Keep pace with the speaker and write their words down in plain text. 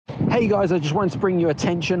Hey guys, I just wanted to bring your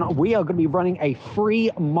attention. We are going to be running a free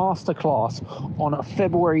masterclass on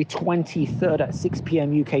February 23rd at 6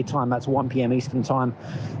 p.m. UK time. That's 1 p.m. Eastern time.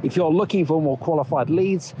 If you're looking for more qualified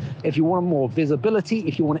leads, if you want more visibility,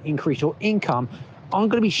 if you want to increase your income, I'm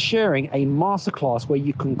going to be sharing a masterclass where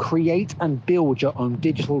you can create and build your own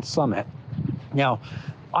digital summit. Now,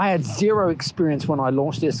 I had zero experience when I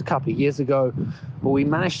launched this a couple of years ago, but we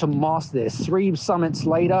managed to master this. 3 summits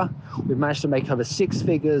later, we've managed to make over 6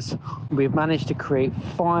 figures. We've managed to create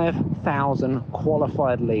 5,000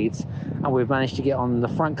 qualified leads, and we've managed to get on the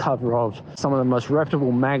front cover of some of the most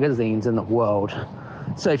reputable magazines in the world.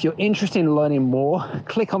 So if you're interested in learning more,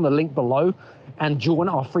 click on the link below and join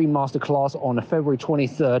our free masterclass on February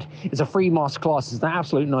 23rd. It's a free masterclass. It's an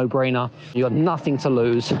absolute no-brainer. You got nothing to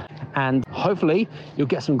lose, and hopefully you'll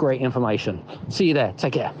get some great information. See you there.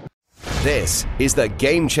 Take care. This is the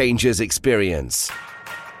Game Changers Experience.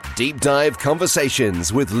 Deep dive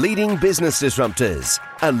conversations with leading business disruptors,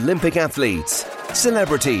 Olympic athletes,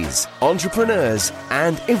 celebrities, entrepreneurs,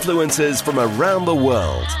 and influencers from around the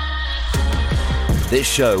world. This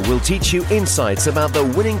show will teach you insights about the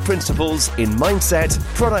winning principles in mindset,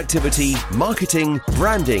 productivity, marketing,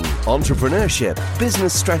 branding, entrepreneurship,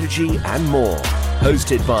 business strategy, and more.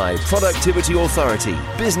 Hosted by Productivity Authority,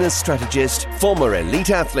 business strategist, former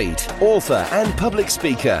elite athlete, author, and public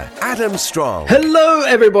speaker, Adam Strong. Hello,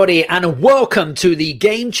 everybody, and welcome to the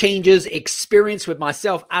Game Changers Experience with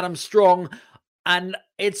myself, Adam Strong. And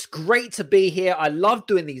it's great to be here. I love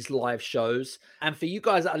doing these live shows. And for you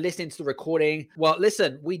guys that are listening to the recording, well,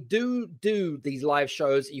 listen, we do these live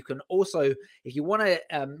shows. You can also, if you want to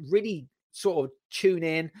really sort of tune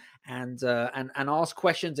in and ask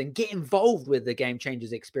questions and get involved with the Game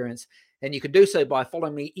Changers Experience, then you can do so by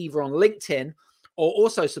following me either on LinkedIn or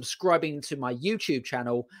also subscribing to my YouTube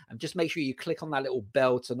channel, and just make sure you click on that little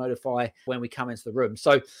bell to notify when we come into the room.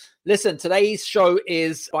 So listen, today's show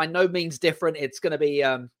is by no means different. It's going to be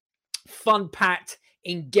fun-packed,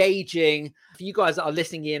 engaging. For you guys that are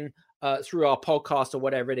listening in through our podcast or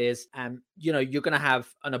whatever it is, and you're going to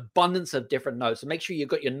have an abundance of different notes. So make sure you've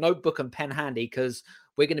got your notebook and pen handy, because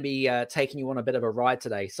we're going to be taking you on a bit of a ride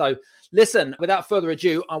today. So listen, without further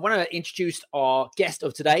ado, I want to introduce our guest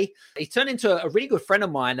of today. He's turned into a really good friend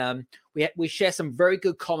of mine. We share some very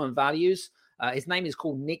good common values. His name is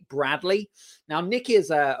called Nick Bradley. Now, Nick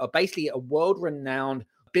is basically a world-renowned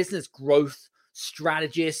business growth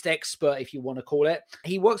strategist, expert, if you want to call it.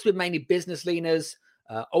 He works with mainly business leaders,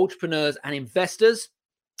 entrepreneurs, and investors.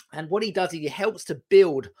 And what he does is he helps to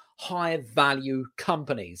build high value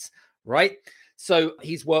companies, right? So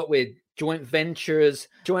he's worked with joint venture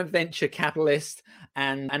capitalists,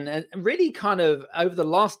 and really kind of over the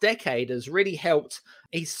last decade has really helped.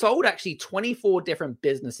 He's sold actually 24 different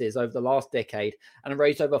businesses over the last decade and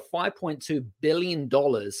raised over $5.2 billion,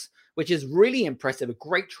 which is really impressive, a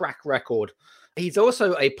great track record. He's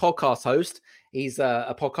also a podcast host. He's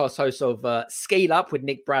a podcast host of Scale Up with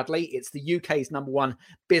Nick Bradley. It's the UK's #1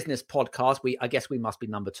 business podcast. I guess we must be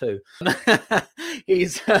number 2.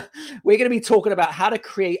 We're going to be talking about how to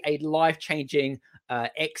create a life-changing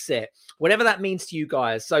exit, whatever that means to you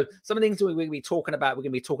guys. So some of the things we're going to be talking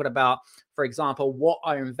about, for example, what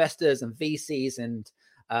our investors and VCs and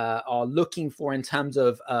are looking for in terms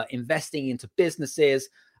of investing into businesses.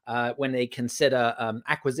 When they consider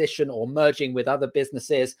acquisition or merging with other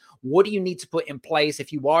businesses, what do you need to put in place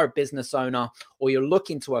if you are a business owner or you're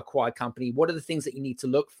looking to acquire a company? What are the things that you need to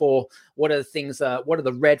look for? What are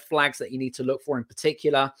the red flags that you need to look for in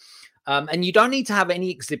particular? And you don't need to have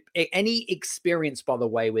any experience, by the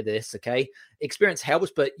way, with this. Okay, experience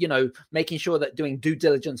helps, but making sure that doing due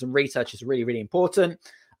diligence and research is really, really important.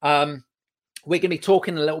 We're going to be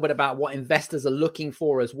talking a little bit about what investors are looking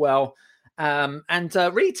for as well. And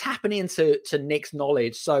really tapping into Nick's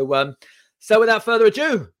knowledge. So without further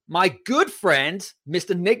ado, my good friend,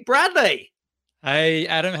 Mr. Nick Bradley. Hey,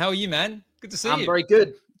 Adam, how are you, man? Good to see you. I'm very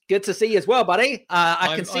good. Good to see you as well, buddy.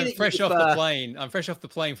 I'm fresh off the plane. I'm fresh off the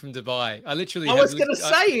plane from Dubai. I was going to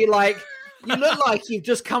say, you look like you've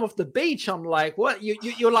just come off the beach. I'm like, what?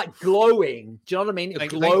 You're like glowing. Do you know what I mean? You're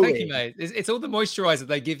glowing. Thank you, mate. It's all the moisturizer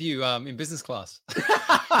they give you in business class.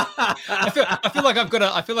 I feel like I've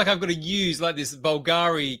got to use like this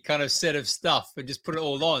Bulgari kind of set of stuff and just put it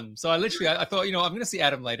all on. So I thought, I'm going to see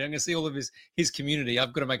Adam later. I'm going to see all of his community.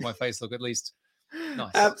 I've got to make my face look at least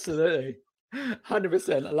nice. Absolutely.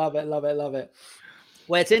 100%. I love it.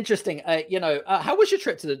 Well, it's interesting. How was your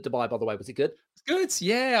trip to Dubai, by the way? Was it good? Good.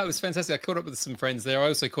 Yeah, it was fantastic. I caught up with some friends there. I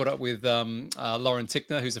also caught up with Lauren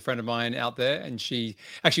Tickner, who's a friend of mine out there. And she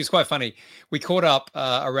actually was quite funny. We caught up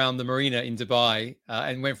around the marina in Dubai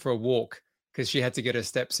and went for a walk because she had to get her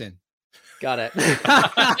steps in. Got it.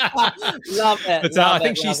 Love it. But love I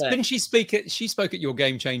think it, love it. didn't she she spoke at your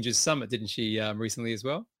Game Changers Summit, didn't she, recently as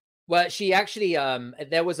well? Well, she actually,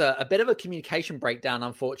 there was a bit of a communication breakdown,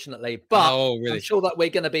 unfortunately, but Oh, really? I'm sure that we're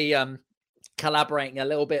going to be collaborating a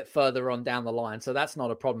little bit further on down the line. So that's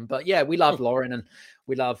not a problem. But yeah, we love Lauren and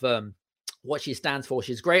we love what she stands for.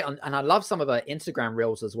 She's great. And I love some of her Instagram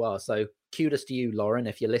reels as well. So kudos to you, Lauren,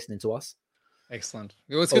 if you're listening to us. Excellent.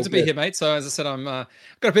 Well, it's good to be here, mate. So as I said, I'm got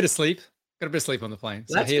a bit of sleep. Got a bit of sleep on the plane.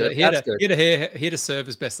 So That's here good. to serve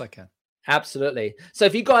as best I can. Absolutely. So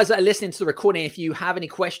if you guys are listening to the recording, if you have any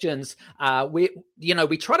questions, we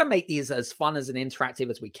try to make these as fun as and interactive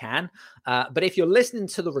as we can. But if you're listening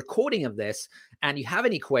to the recording of this and you have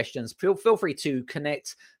any questions, feel free to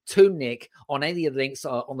connect to Nick on any of the links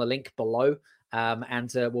on the link below.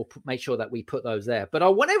 And we'll make sure that we put those there. But I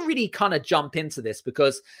want to really kind of jump into this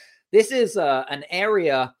because this is an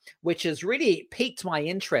area which has really piqued my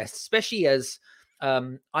interest, especially as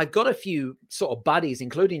I've got a few sort of buddies,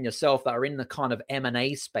 including yourself, that are in the kind of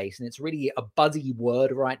M&A space, and it's really a buzzy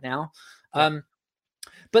word right now. But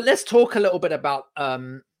let's talk a little bit about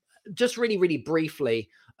just really, really briefly,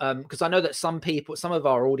 because I know that some of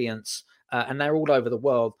our audience, and they're all over the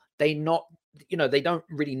world, they don't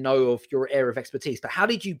really know of your area of expertise. But how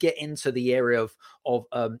did you get into the area of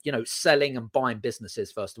selling and buying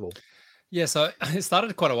businesses, first of all? Yeah, so it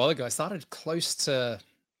started quite a while ago. I started close to,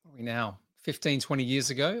 what are we now, 15, 20 years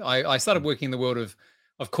ago. I started working in the world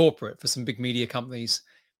of corporate for some big media companies.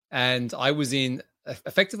 And I was in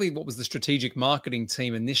effectively what was the strategic marketing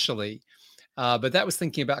team initially. But that was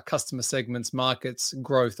thinking about customer segments, markets,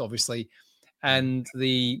 growth, obviously. And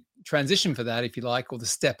the transition for that, if you like, or the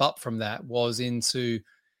step up from that was into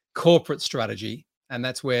corporate strategy. And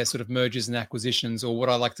that's where sort of mergers and acquisitions, or what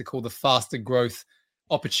I like to call the faster growth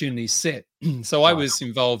opportunities sit. So I was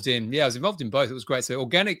involved in both. It was great. So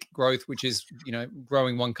organic growth, which is,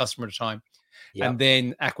 growing one customer at a time, and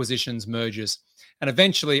then acquisitions, mergers. And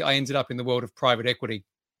eventually I ended up in the world of private equity,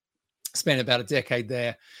 spent about a decade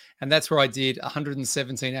there. And that's where I did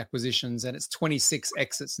 117 acquisitions, and it's 26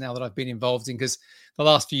 exits now that I've been involved in, because the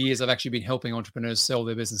last few years I've actually been helping entrepreneurs sell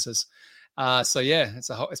their businesses. So yeah,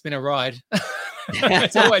 it's been a ride.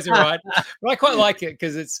 It's always a ride, but I quite like it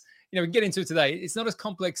because it's, we can get into it today. It's not as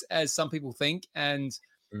complex as some people think. And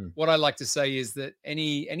what I like to say is that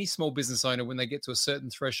any small business owner, when they get to a certain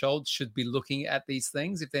threshold, should be looking at these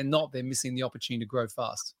things. If they're not, they're missing the opportunity to grow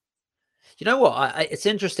fast. You know what? It's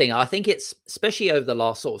interesting. I think it's, especially over the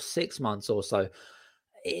last sort of 6 months or so,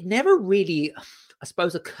 it never really, I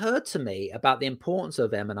suppose, occurred to me about the importance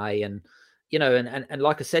of M&A. And, and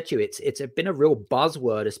like I said to you, it's been a real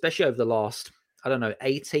buzzword, especially over the last,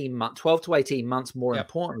 18 months, 12 to 18 months, more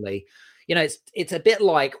importantly. It's a bit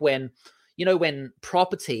like when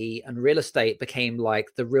property and real estate became like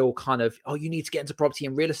the real kind of, you need to get into property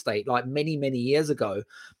and real estate like many, many years ago.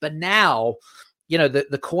 But now,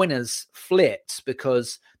 the coin has flipped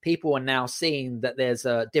because people are now seeing that there's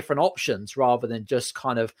different options rather than just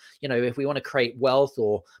kind of, if we want to create wealth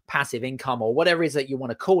or passive income or whatever it is that you want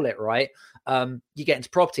to call it, right? You get into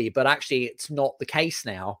property, but actually it's not the case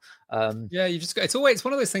now. It's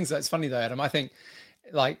one of those things that's funny though, Adam. I think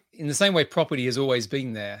like in the same way property has always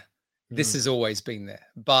been there, this has always been there,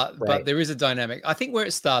 but there is a dynamic. I think where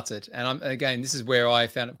it started, and this is where I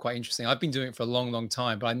found it quite interesting. I've been doing it for a long, long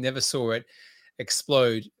time, but I never saw it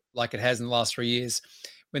explode like it has in the last 3 years.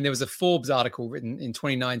 When there was a Forbes article written in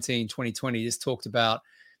 2019, 2020, this talked about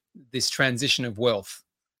this transition of wealth.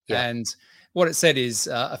 And what it said is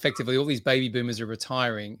effectively all these baby boomers are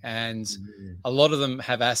retiring, and a lot of them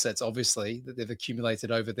have assets, obviously, that they've accumulated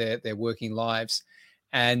over their working lives.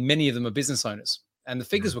 And many of them are business owners. And the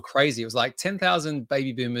figures were crazy. It was like 10,000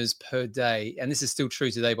 baby boomers per day. And this is still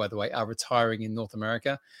true today, by the way, are retiring in North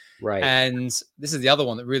America. Right. And this is the other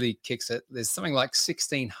one that really kicks it. There's something like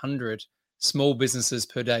 1,600 small businesses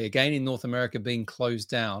per day, again, in North America being closed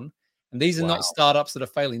down. And these are not startups that are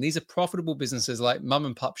failing. These are profitable businesses like mum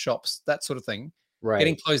and pup shops, that sort of thing,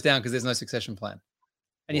 getting closed down because there's no succession plan.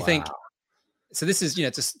 And you think, so this is,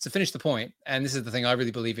 to finish the point, and this is the thing I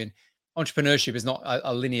really believe in, entrepreneurship is not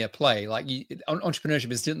a linear play. Like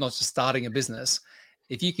entrepreneurship is not just starting a business.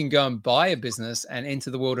 If you can go and buy a business and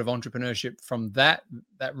enter the world of entrepreneurship from that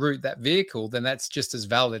route, that vehicle, then that's just as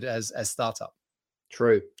valid as startup.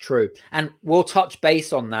 True. And we'll touch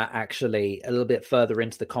base on that actually a little bit further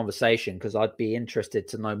into the conversation, because I'd be interested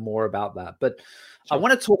to know more about that. But sure. I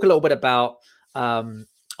want to talk a little bit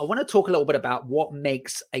about what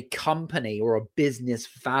makes a company or a business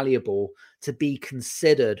valuable to be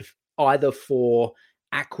considered either for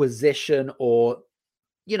acquisition or,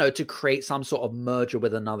 to create some sort of merger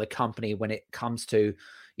with another company when it comes to,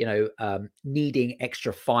 needing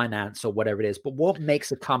extra finance or whatever it is. But what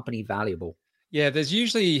makes a company valuable? Yeah,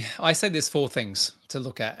 I say there's 4 things to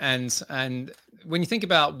look at. And when you think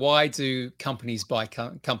about why do companies buy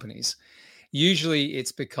companies, usually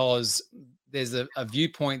it's because there's a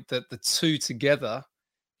viewpoint that the two together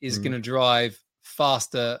is going to drive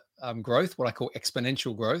faster growth, what I call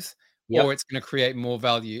exponential growth, or it's going to create more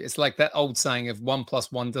value. It's like that old saying of 1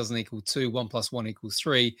 + 1 doesn't equal 2, 1 + 1 =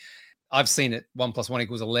 3. I've seen it 1 + 1 =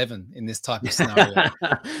 11 in this type of scenario.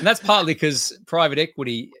 And that's partly because private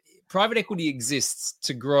equity exists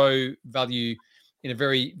to grow value in a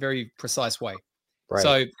very, very precise way. Right.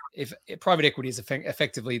 So if private equity is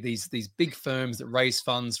effectively these big firms that raise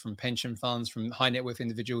funds from pension funds, from high net worth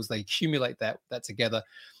individuals, they accumulate that together,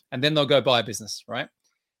 and then they'll go buy a business, right?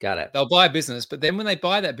 Got it. They'll buy a business, but then when they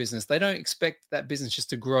buy that business, they don't expect that business just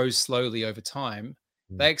to grow slowly over time.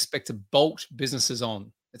 They expect to bolt businesses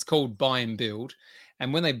on. It's called buy and build.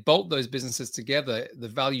 And when they bolt those businesses together, the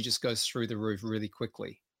value just goes through the roof really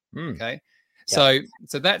quickly. Okay. So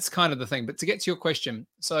that's kind of the thing. But to get to your question,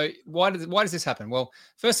 so why does this happen? Well,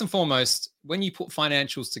 first and foremost, when you put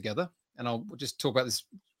financials together, and I'll just talk about this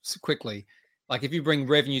quickly, like if you bring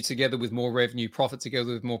revenue together with more revenue, profit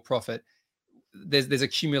together with more profit, there's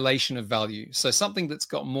accumulation of value. So something that's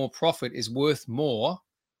got more profit is worth more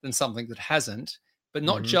than something that hasn't, but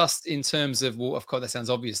not just in terms of, well, of course, that sounds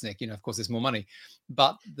obvious, Nick, of course there's more money,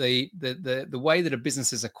 but the way that a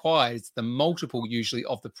business is acquired, it's the multiple usually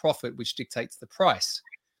of the profit, which dictates the price.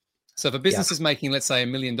 So if a business is making, let's say $1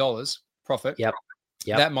 million profit,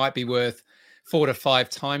 that might be worth 4 to 5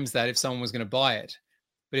 times that if someone was going to buy it.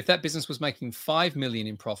 But if that business was making 5 million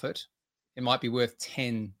in profit, it might be worth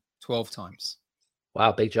 10, 12 times.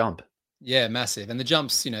 Wow. Big jump. Yeah, massive. And the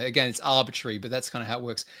jumps, again, it's arbitrary, but that's kind of how it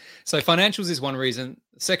works. So financials is one reason.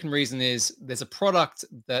 The second reason is there's a product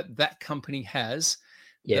that company has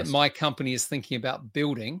that my company is thinking about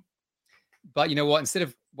building. But you know what? Instead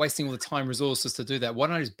of wasting all the time, resources to do that, why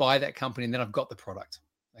don't I just buy that company and then I've got the product?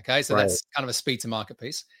 Okay. So that's kind of a speed to market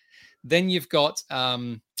piece. Then you've got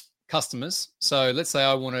customers. So let's say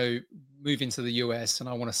I want to move into the US and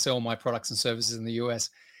I want to sell my products and services in the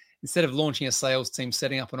US. Instead of launching a sales team,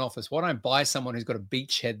 setting up an office, why don't I buy someone who's got a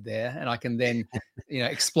beachhead there and I can then,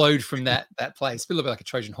 explode from that place? A little bit like a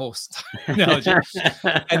Trojan horse analogy.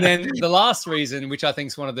 And then the last reason, which I think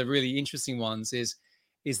is one of the really interesting ones, is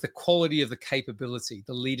the quality of the capability,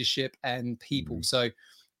 the leadership and people. So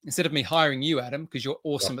instead of me hiring you, Adam, because you're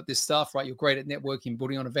awesome at this stuff, right? You're great at networking,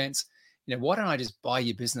 putting on events. Why don't I just buy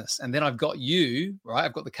your business? And then I've got you, right?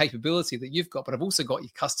 I've got the capability that you've got, but I've also got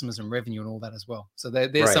your customers and revenue and all that as well. So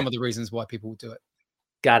there's some of the reasons why people will do it.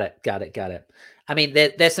 Got it. I mean,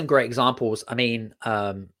 there's some great examples. I mean,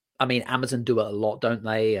 Amazon do it a lot, don't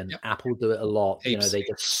they? And Apple do it a lot. Heaps. They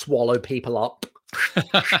just swallow people up.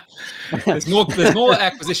 there's more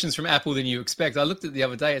acquisitions from Apple than you expect. I looked at it the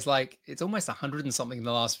other day. It's almost 100 and something in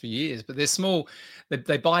the last few years, but they're small.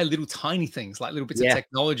 They buy little tiny things like little bits of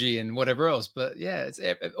technology and whatever else. But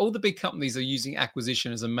all the big companies are using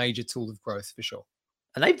acquisition as a major tool of growth for sure.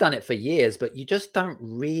 And they've done it for years, but you just don't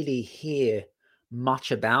really hear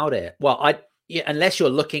much about it. Well, unless you're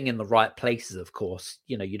looking in the right places, of course,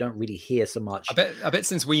 you don't really hear so much. I bet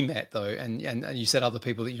since we met though, and you said other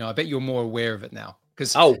people that, I bet you're more aware of it now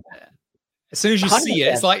because as soon as you 100%. See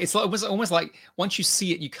it, it's almost like once you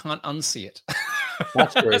see it, you can't unsee it.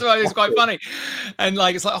 That's why it's quite funny. And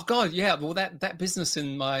it's like, oh God, yeah, well that business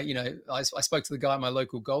in my, I spoke to the guy at my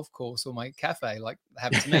local golf course or my cafe, like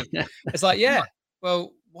happened to me. It's like, yeah,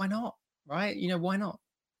 well, why not? Right. Why not?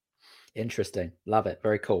 Interesting. Love it.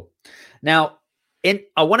 Very cool. Now,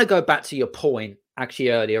 I want to go back to your point actually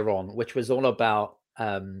earlier on, which was all about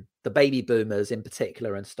the baby boomers in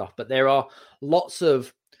particular and stuff. But there are lots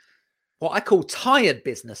of what I call tired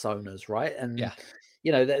business owners, right? And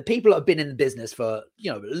the people that have been in the business for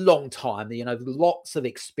a long time. Lots of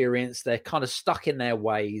experience. They're kind of stuck in their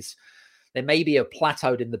ways. They maybe are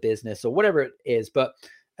plateaued in the business or whatever it is, but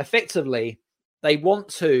effectively they want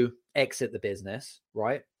to exit the business,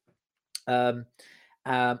 right? But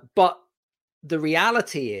the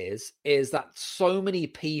reality is that so many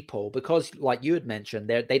people, because like you had mentioned,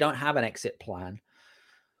 they don't have an exit plan.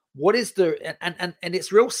 What is and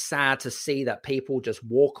it's real sad to see that people just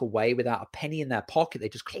walk away without a penny in their pocket. They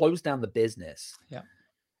just close down the business. Yeah.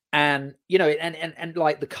 And, and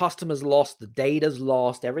like the customer's lost, the data's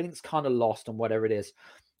lost, everything's kind of lost and whatever it is.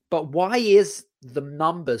 But why is the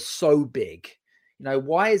numbers so big?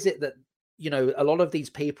 Why is it that, a lot of these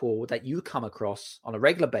people that you come across on a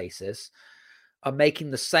regular basis are making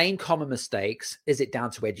the same common mistakes? Is it down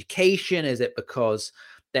to education? Is it because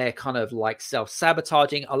they're kind of like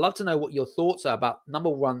self-sabotaging. I'd love to know what your thoughts are about, number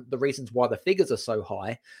one, the reasons why the figures are so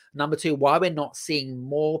high. Number two, why we're not seeing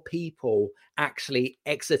more people actually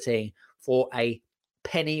exiting for a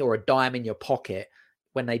penny or a dime in your pocket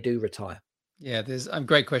when they do retire. Yeah, there's a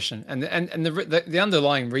great question. And the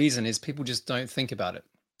underlying reason is people just don't think about it.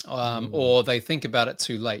 Or they think about it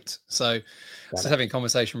too late. So I was having a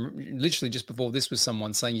conversation literally just before this with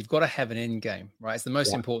someone saying you've got to have an end game, right? It's the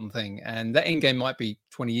most important thing. And that end game might be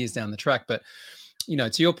 20 years down the track. But, you know,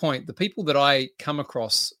 to your point, the people that I come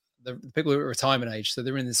across, the people who are at retirement age, so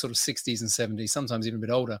they're in the sort of 60s and 70s, sometimes even a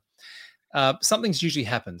bit older, something's usually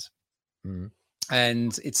happened.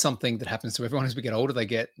 And it's something that happens to everyone as we get older.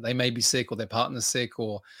 They may be sick, or their partner's sick,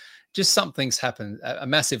 or just something's happened, a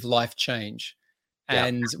massive life change.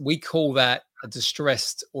 And we call that a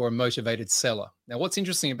distressed or a motivated seller. Now, what's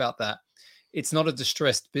interesting about that, it's not a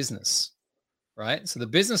distressed business, right? So the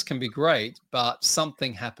business can be great, but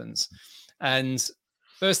something happens. And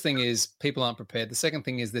first thing is people aren't prepared. The second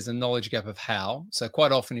thing is there's a knowledge gap of how. So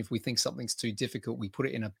quite often, if we think something's too difficult, we put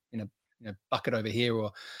it in a bucket over here,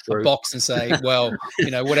 or a box, and say, well,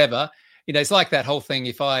 you know, whatever. You know, it's like that whole thing.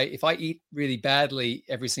 If I eat really badly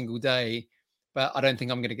every single day, but I don't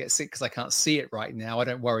think I'm going to get sick because I can't see it right now, I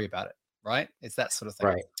don't worry about it, right? It's that sort of thing.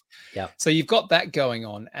 Right. Yeah. So you've got that going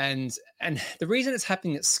on. And the reason it's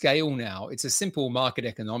happening at scale now, it's a simple market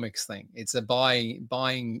economics thing. It's a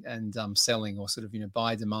buying and selling, or sort of, you know,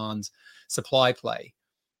 buy, demand, supply play,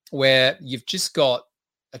 where you've just got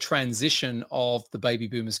a transition of the baby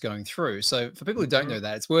boomers going through. So for people who don't know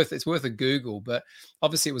that, it's worth a Google, but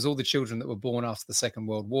obviously it was all the children that were born after the Second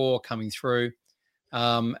World War coming through.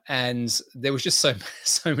 And there was just so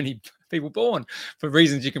many people born for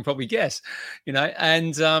reasons you can probably guess, you know,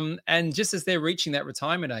 and just as they're reaching that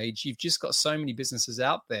retirement age, you've just got so many businesses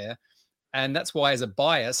out there. And that's why, as a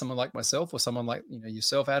buyer, someone like myself, or someone like, you know,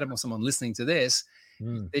 yourself, Adam, or someone listening to this,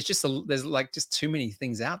 there's just too many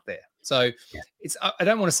things out there. So I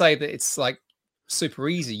don't want to say that it's like super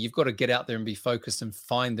easy. You've got to get out there and be focused and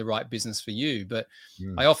find the right business for you. But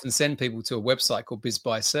I often send people to a website called Biz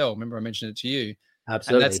Buy Sell. Remember, I mentioned it to you.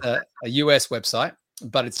 Absolutely. And that's a US website,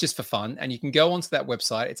 but it's just for fun. And you can go onto that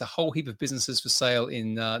website. It's a whole heap of businesses for sale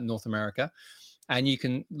in North America. And you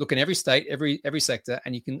can look in every state, every sector,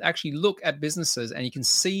 and you can actually look at businesses, and you can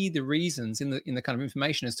see the reasons in the kind of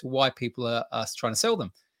information as to why people are trying to sell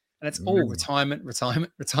them. And it's all retirement. And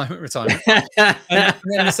then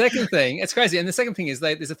the second thing, it's crazy. And the second thing is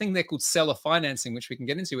there's a thing there called seller financing, which we can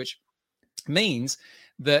get into, which means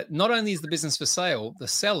that not only is the business for sale, the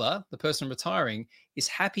seller, the person retiring, is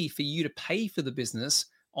happy for you to pay for the business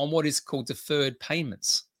on what is called deferred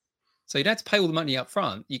payments. So you don't have to pay all the money up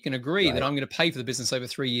front. You can agree that I'm going to pay for the business over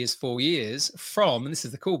 3 years, 4 years from, and this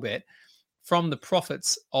is the cool bit, from the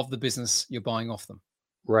profits of the business you're buying off them.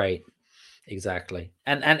 Right. Exactly.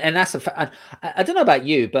 And that's I don't know about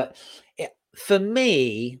you, but for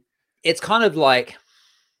me, it's kind of like,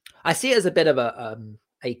 I see it as a bit of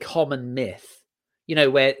a common myth, you know,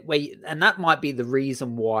 where and that might be the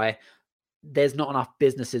reason why there's not enough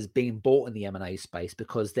businesses being bought in the M&A space,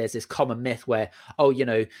 because there's this common myth where, oh, you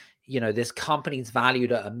know, this company's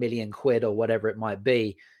valued at £1 million or whatever it might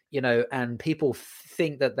be, you know, and people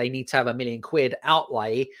think that they need to have £1 million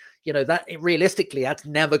outlay, you know, that realistically, that's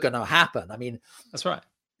never going to happen. I mean, that's right.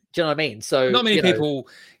 Do you know what I mean? So not many people,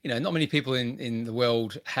 not many people in the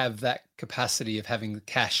world have that capacity of having the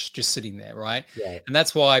cash just sitting there, right? Yeah. And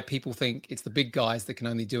that's why people think it's the big guys that can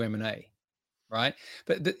only do M&A, right?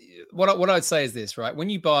 But what I'd say is this, right? When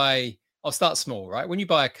you buy, I'll start small, right? When you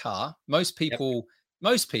buy a car, most people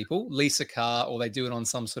lease a car, or they do it on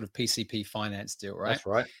some sort of PCP finance deal, right? That's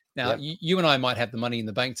right. Now, you and I might have the money in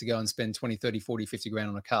the bank to go and spend 20, 30, 40, 50 grand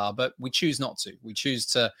on a car, but we choose not to. We choose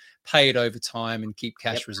to pay it over time and keep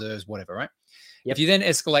cash reserves, whatever, right? If you then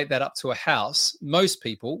escalate that up to a house, most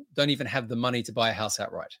people don't even have the money to buy a house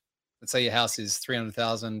outright. Let's say your house is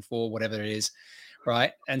 300,000 for whatever it is,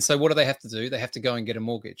 right? And so what do they have to do? They have to go and get a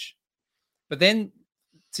mortgage. But then,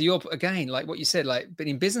 to your, again, like what you said, but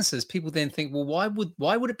in businesses, people then think, well,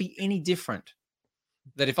 why would it be any different?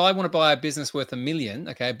 That if I want to buy a business worth $1 million,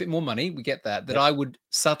 okay, a bit more money, we get that I would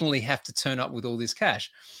suddenly have to turn up with all this cash.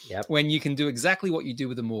 When you can do exactly what you do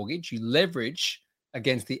with a mortgage, you leverage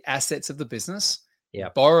against the assets of the business,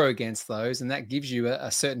 borrow against those, and that gives you a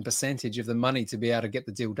certain percentage of the money to be able to get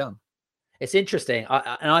the deal done. It's interesting.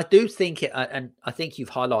 I do think it, and I think you've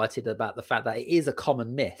highlighted about the fact that it is a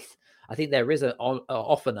common myth. I think there is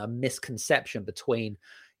often a misconception between,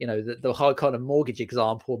 the whole kind of mortgage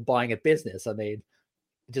example and buying a business. I mean,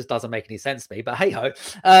 It just doesn't make any sense to me, but hey ho.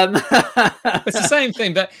 It's the same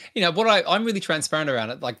thing, but I'm really transparent around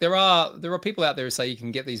it. Like there are people out there who say you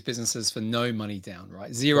can get these businesses for no money down,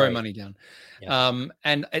 right? Zero money down. Yeah.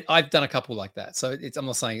 And I've done a couple like that. So I'm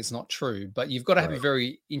not saying it's not true, but you've got to have a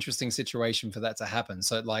very interesting situation for that to happen.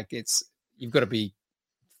 So like you've got to be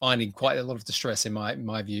finding quite a lot of distress in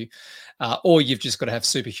my view, or you've just got to have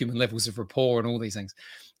superhuman levels of rapport and all these things.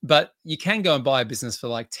 But you can go and buy a business for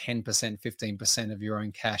like 10%, 15% of your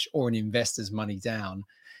own cash or an investor's money down.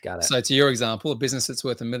 Got it. So to your example, a business that's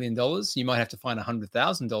worth $1 million, you might have to find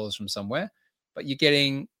 $100,000 from somewhere, but you're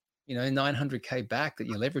getting, $900K back that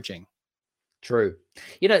you're leveraging. True.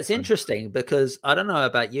 It's interesting because I don't know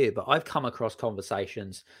about you, but I've come across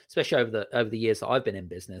conversations, especially over the years that I've been in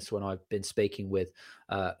business, when I've been speaking with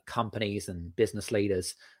companies and business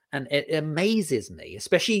leaders, and it amazes me,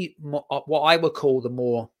 especially what I would call the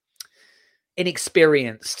more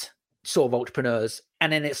inexperienced sort of entrepreneurs.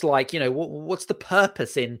 And then it's like, what's the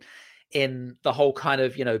purpose in the whole kind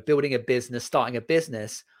of, building a business, starting a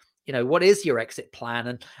business? What is your exit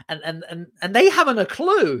plan? And they haven't a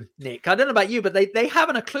clue, Nick. I don't know about you, but they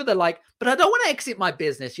haven't a clue. They're like, but I don't want to exit my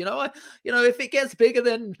business. If it gets bigger,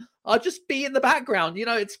 then I'll just be in the background.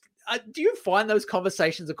 Do you find those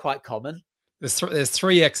conversations are quite common? There's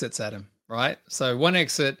three exits, Adam, right? So one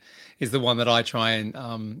exit is the one that I try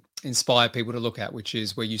and inspire people to look at, which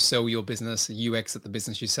is where you sell your business, you exit the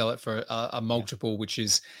business, you sell it for a multiple, which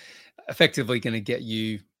is effectively going to get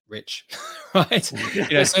you rich, right?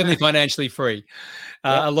 Certainly financially free.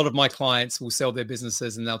 A lot of my clients will sell their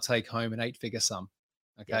businesses and they'll take home an 8-figure sum.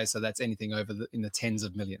 Okay. So that's anything over in the tens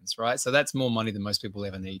of millions, right? So that's more money than most people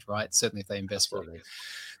ever need, right? Certainly if they invest for it.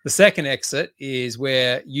 The second exit is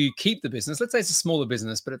where you keep the business. Let's say it's a smaller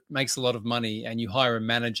business, but it makes a lot of money and you hire a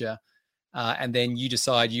manager and then you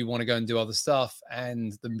decide you want to go and do other stuff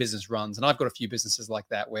and the business runs. And I've got a few businesses like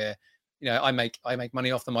that where I make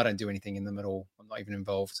money off them. I don't do anything in them at all. I'm not even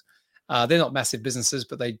involved. They're not massive businesses,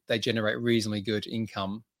 but they generate reasonably good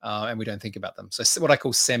income, and we don't think about them. So what I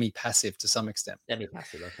call semi-passive to some extent.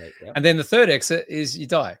 Semi-passive, okay. Yeah. And then the third exit is you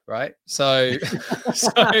die, right? So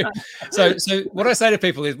what I say to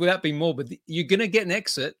people is, without being morbid, you're going to get an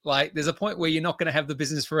exit. Like there's a point where you're not going to have the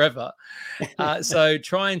business forever. So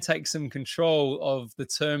try and take some control of the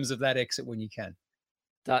terms of that exit when you can.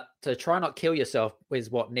 To try not kill yourself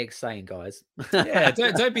is what Nick's saying, guys. Yeah,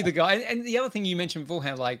 don't be the guy. And the other thing you mentioned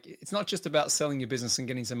beforehand, like it's not just about selling your business and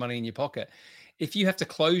getting some money in your pocket. If you have to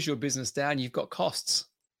close your business down, you've got costs,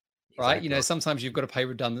 right? Exactly. Sometimes you've got to pay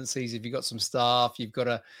redundancies. If you've got some staff, you've got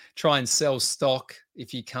to try and sell stock.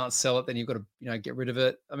 If you can't sell it, then you've got to, get rid of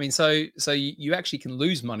it. I mean, so you actually can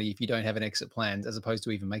lose money if you don't have an exit plan, as opposed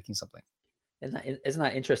to even making something. Isn't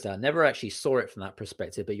that interesting? I never actually saw it from that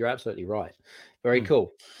perspective, but you're absolutely right. Very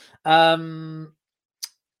cool. I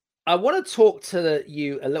want to talk to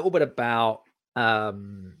you a little bit about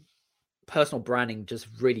personal branding, just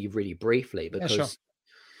really, really briefly, because,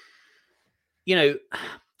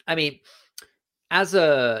 I mean, as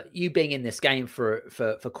you being in this game for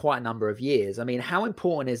quite a number of years, I mean, how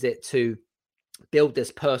important is it to build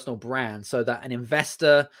this personal brand so that an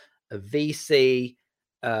investor, a VC,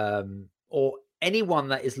 or anyone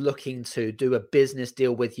that is looking to do a business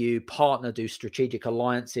deal with you, partner, do strategic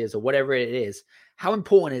alliances or whatever it is, how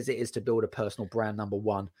important is it to build a personal brand, number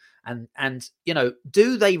one? And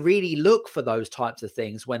do they really look for those types of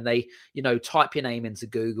things when they, type your name into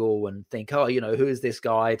Google and think, oh, who is this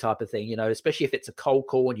guy type of thing, especially if it's a cold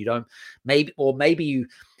call and you don't maybe you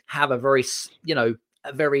have a very,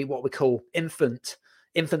 a very, what we call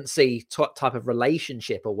infancy type of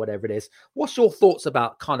relationship or whatever it is. What's your thoughts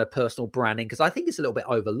about kind of personal branding? Because I think it's a little bit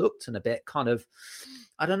overlooked and a bit kind of,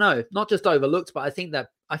 I don't know, not just overlooked, but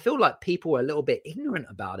I feel like people are a little bit ignorant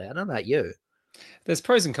about it. I don't know about you. There's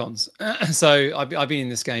pros and cons. So I've been in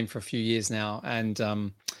this game for a few years now. And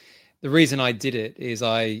the reason I did it is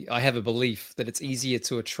I have a belief that it's easier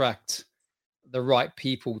to attract the right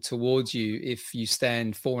people towards you if you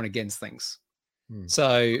stand for and against things.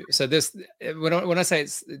 So this, when I say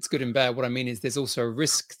it's good and bad, what I mean is there's also a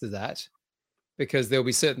risk to that, because there'll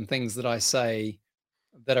be certain things that I say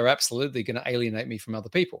that are absolutely going to alienate me from other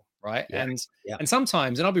people, right? Yeah. And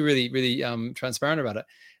sometimes, and I'll be really, really transparent about it,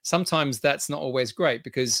 sometimes that's not always great,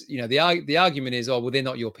 because the argument is, oh, well, they're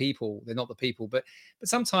not your people, they're not the people, but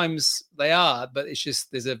sometimes they are, but it's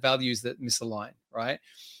just there's values that misalign, right?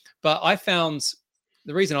 But I found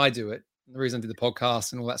the reason I do it, the reason I did the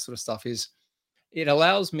podcast and all that sort of stuff is, it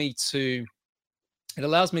allows me to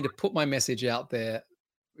put my message out there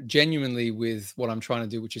genuinely with what I'm trying to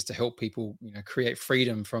do, which is to help people, create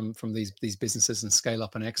freedom from these businesses and scale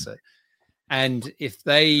up and exit. And if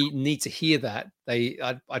they need to hear that,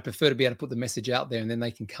 I'd prefer to be able to put the message out there, and then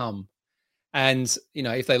they can come. And, you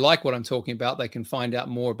know, if they like what I'm talking about, they can find out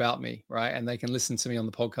more about me, right? And they can listen to me on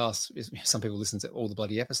the podcast. Some people listen to all the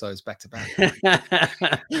bloody episodes back to back.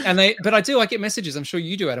 But I get messages, I'm sure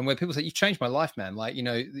you do, Adam, where people say, you've changed my life, man. Like, you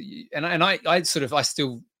know, and I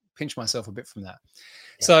still pinch myself a bit from that.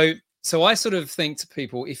 Yeah. So I sort of think to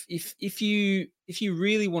people, if you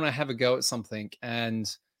really want to have a go at something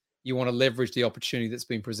and you want to leverage the opportunity that's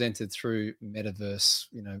been presented through metaverse,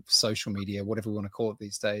 you know, social media, whatever we want to call it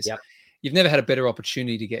these days, you've never had a better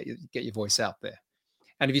opportunity to get your voice out there.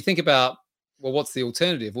 And if you think about, well, what's the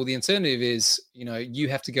alternative? Well, the alternative is, you know, you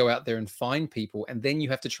have to go out there and find people, and then you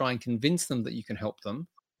have to try and convince them that you can help them.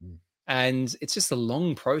 And it's just a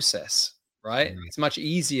long process, right? It's much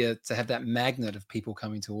easier to have that magnet of people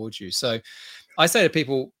coming towards you. So I say to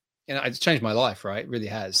people, you know, it's changed my life, right? It really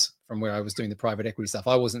has, from where I was doing the private equity stuff.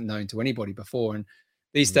 I wasn't known to anybody before. And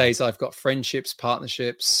these days I've got friendships,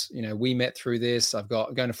 partnerships. You know, we met through this. I'm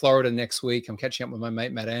going to Florida next week. I'm catching up with my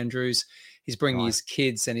mate, Matt Andrews. He's bringing his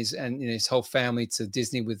kids and his whole family to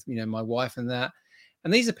Disney with, you know, my wife and that.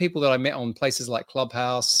 And these are people that I met on places like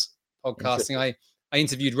Clubhouse, podcasting. I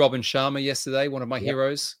interviewed Robin Sharma yesterday, one of my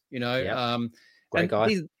heroes, you know. Great guy.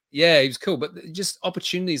 He was cool. But just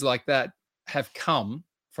opportunities like that have come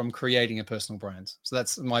from creating a personal brand. So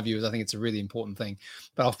that's my view. Is I think it's a really important thing.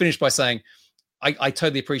 But I'll finish by saying I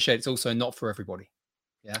totally appreciate it's also not for everybody.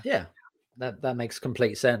 Yeah, that makes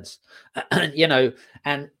complete sense. You know,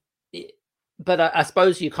 but I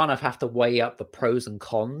suppose you kind of have to weigh up the pros and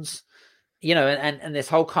cons, you know, and this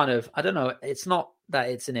whole kind of, I don't know, it's not that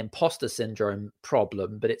it's an imposter syndrome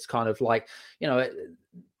problem, but it's kind of like, you know,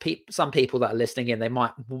 some people that are listening in, they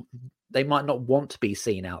might not want to be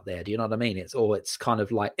seen out there. Do you know what I mean? It's kind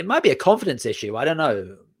of like, it might be a confidence issue. I don't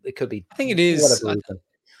know. It could be. I think it is.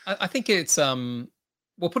 I think it's, well,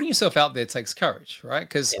 putting yourself out there takes courage, right?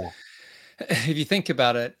 Because if you think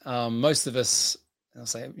about it, most of us, I'll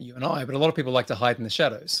say you and I, but a lot of people like to hide in the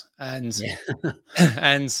shadows. And,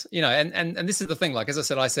 and, you know, and this is the thing, like, as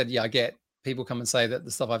I said, I get people come and say that the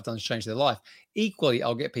stuff I've done has changed their life. Equally,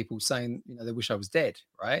 I'll get people saying, you know, they wish I was dead,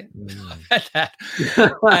 right? I've had that.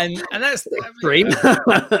 and that's extreme.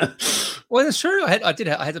 Well, it's true. I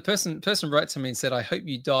had a person write to me and said, I hope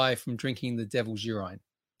you die from drinking the devil's urine.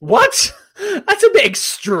 What? That's a bit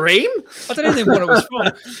extreme. I don't know what it was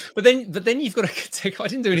from, but then you've got to take. I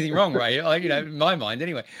didn't do anything wrong, right? Like, you know, in my mind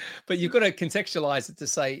anyway. But you've got to contextualize it to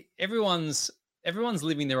say everyone's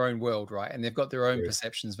living their own world, right? And they've got their own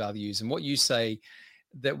perceptions, values, and what you say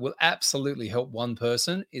that will absolutely help one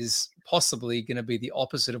person is possibly going to be the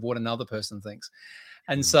opposite of what another person thinks.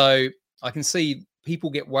 And so I can see people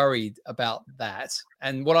get worried about that.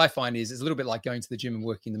 And what I find is it's a little bit like going to the gym and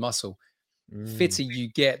working the muscle. Fitter you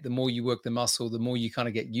get, the more you work the muscle, the more you kind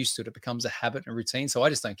of get used to it. It becomes a habit and routine. So I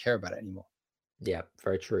just don't care about it anymore. Yeah,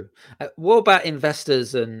 very true. What about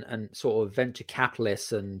investors and sort of venture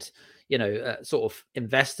capitalists and, you know, sort of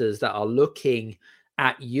investors that are looking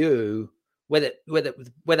at you, whether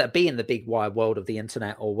it be in the big wide world of the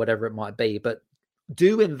internet or whatever it might be, but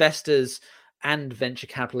do investors and venture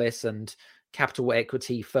capitalists and capital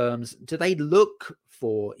equity firms, do they look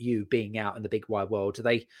for you being out in the big wide world? Do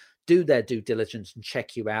they do their due diligence and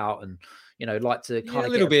check you out and, you know, like to kind of a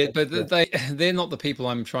little bit, but they're not the people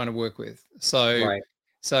I'm trying to work with. So,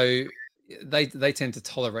 so they tend to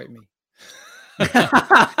tolerate me.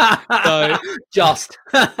 So just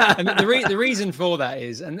and the reason for that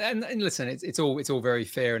is, and listen, it's all very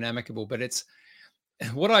fair and amicable, but it's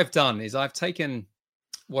what I've done is I've taken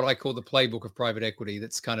what I call the playbook of private equity.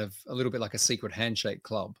 That's kind of a little bit like a secret handshake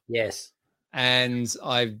club. Yes. And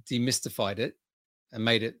I've demystified it and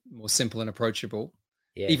made it more simple and approachable,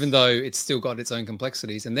 yes, even though it's still got its own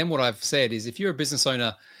complexities. And then what I've said is, if you're a business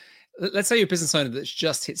owner, let's say you're a business owner that's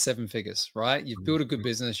just hit 7 figures, right? You've built a good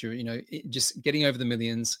business, you're, you know, just getting over the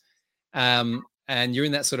millions, and you're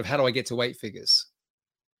in that sort of, how do I get to 8 figures,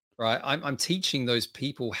 right? I'm teaching those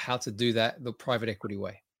people how to do that the private equity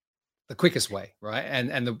way, the quickest way, right?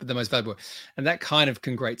 And the most valuable. And that kind of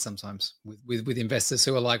can grate sometimes with investors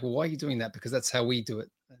who are like, well, why are you doing that? Because that's how we do it.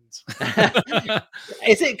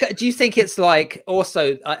 Is it? Do you think it's like,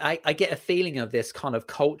 also I get a feeling of this kind of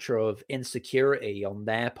culture of insecurity on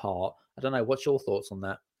their part? I don't know. What's your thoughts on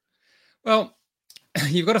that? Well,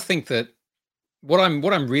 you've got to think that what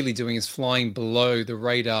I'm really doing is flying below the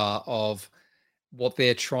radar of what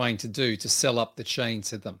they're trying to do to sell up the chain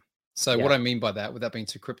to them. So what I mean by that, without being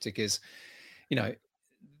too cryptic, is, you know,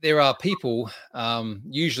 there are people,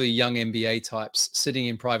 usually young MBA types, sitting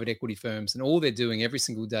in private equity firms, and all they're doing every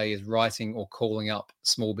single day is writing or calling up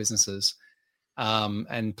small businesses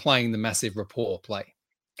and playing the massive rapport play.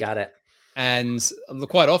 Got it. And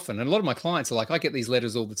quite often, and a lot of my clients are like, I get these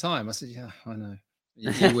letters all the time. I said, yeah, I know.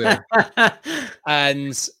 You will.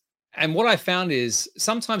 And what I found is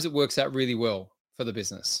sometimes it works out really well for the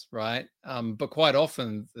business, right? But quite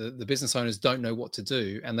often the business owners don't know what to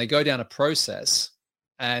do, and they go down a process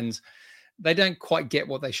and they don't quite get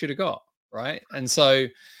what they should have got, right? And so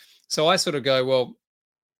I sort of go, well,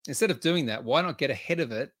 instead of doing that, why not get ahead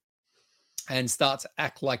of it and start to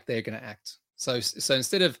act like they're going to act? So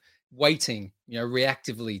instead of waiting,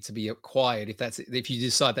 reactively to be acquired, if you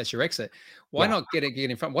decide that's your exit, why not get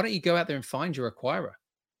in front? Why don't you go out there and find your acquirer?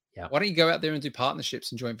 Yeah. Why don't you go out there and do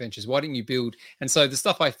partnerships and joint ventures? Why don't you build? And so the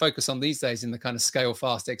stuff I focus on these days in the kind of scale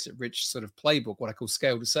fast, exit rich sort of playbook, what I call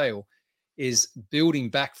scale to sale, is building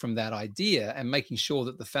back from that idea and making sure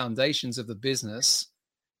that the foundations of the business,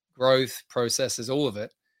 growth, processes, all of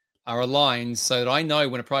it are aligned so that I know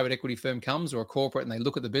when a private equity firm comes or a corporate and they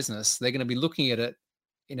look at the business, they're going to be looking at it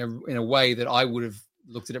in a way that I would have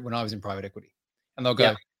looked at it when I was in private equity. And they'll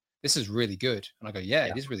go, this is really good. And I go,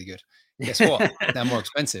 it is really good. Guess what? They're more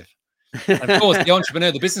expensive. And of course, the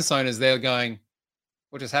entrepreneur, the business owners, they're going,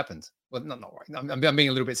 what just happened? Well, not right. I'm being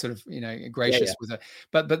a little bit sort of, gracious with it,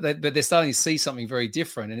 but they're starting to see something very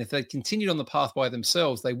different. And if they continued on the path by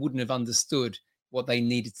themselves, they wouldn't have understood what they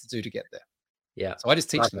needed to do to get there. Yeah. So I just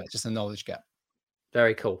teach them that, just a knowledge gap.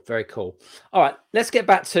 Very cool. Very cool. All right, let's get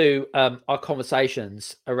back to our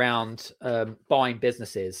conversations around buying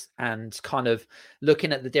businesses and kind of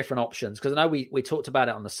looking at the different options. Because I know we talked about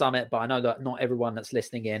it on the summit, but I know that not everyone that's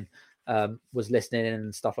listening in was listening in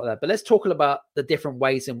and stuff like that. But let's talk about the different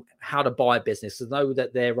ways in how to buy a business. I know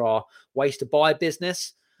that there are ways to buy a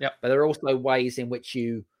business, but there are also ways in which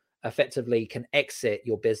you effectively can exit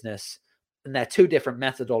your business. And they're two different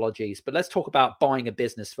methodologies, but let's talk about buying a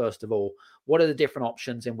business first of all. What are the different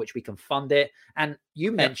options in which we can fund it? And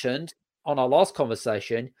you mentioned on our last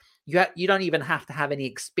conversation, you don't even have to have any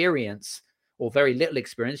experience or very little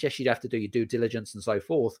experience. Yes, you'd have to do your due diligence and so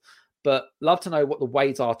forth, but love to know what the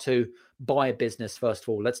ways are to buy a business first of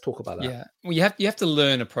all. Let's talk about that. Yeah, well, you have to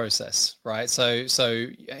learn a process, right? So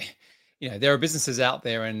there are businesses out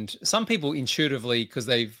there, and some people intuitively, because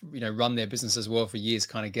they've run their businesses well for years,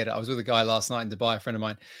 kind of get it. I was with a guy last night in Dubai, a friend of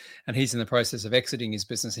mine, and he's in the process of exiting his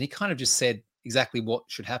business, and he kind of just said exactly what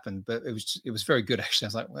should happen. But it was very good, actually. I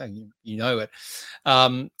was like, well, you know it.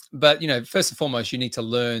 But first and foremost, you need to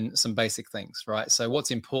learn some basic things, right? So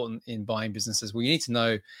what's important in buying businesses? Well, you need to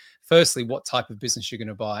know firstly what type of business you're going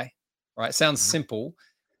to buy, right? It sounds simple,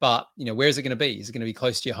 but where is it going to be? Is it going to be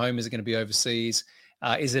close to your home? Is it going to be overseas?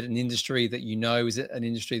 Is it an industry that you know? Is it an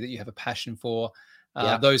industry that you have a passion for?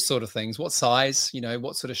 Those sort of things. What size?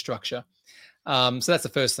 What sort of structure? So that's the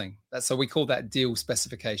first thing. So we call that deal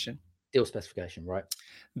specification. Deal specification, right?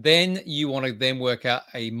 Then you want to then work out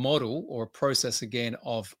a model or a process again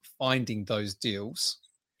of finding those deals.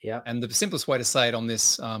 Yeah. And the simplest way to say it on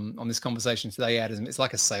this conversation today, Adam, it's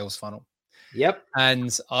like a sales funnel. Yep.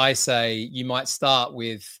 And I say you might start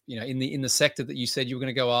with, in the sector that you said you were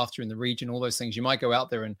going to go after, in the region, all those things, you might go out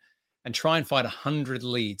there and try and find 100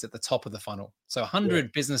 leads at the top of the funnel. So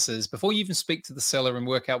 100 businesses before you even speak to the seller and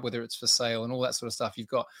work out whether it's for sale and all that sort of stuff. You've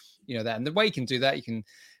got, that. And the way you can do that, you can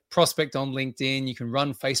prospect on LinkedIn, you can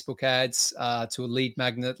run Facebook ads to a lead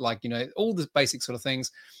magnet, all the basic sort of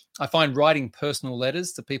things. I find writing personal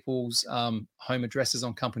letters to people's home addresses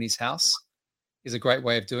on company's house is a great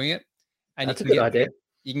way of doing it. And that's a good idea.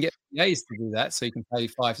 You can get PAs to do that, so you can pay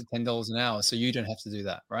 $5 to $10 an hour, so you don't have to do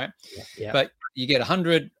that, right? Yeah. But you get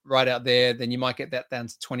 100 right out there, then you might get that down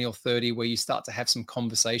to 20 or 30, where you start to have some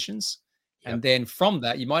conversations, and then from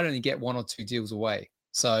that, you might only get 1 or 2 deals away.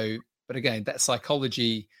 So, but again, that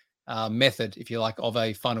psychology method, if you like, of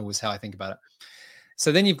a funnel is how I think about it.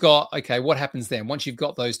 So then you've got, okay, what happens then? Once you've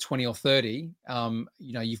got those 20 or 30,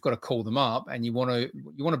 you've got to call them up, and you want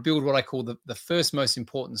to build what I call the first most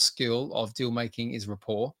important skill of deal making is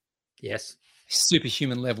rapport. Yes.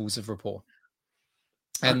 Superhuman levels of rapport.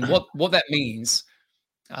 And what that means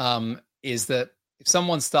is that if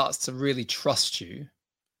someone starts to really trust you,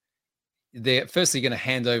 they're firstly going to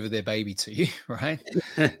hand over their baby to you, right?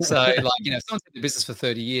 So if someone's had the business for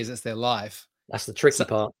 30 years, that's their life. That's the tricky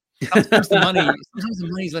part. Sometimes the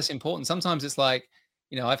money is less important. Sometimes it's like,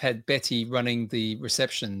 I've had Betty running the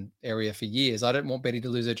reception area for years. I don't want Betty to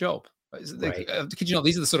lose her job. Right. Kid you not,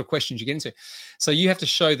 these are the sort of questions you get into. So you have to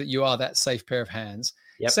show that you are that safe pair of hands.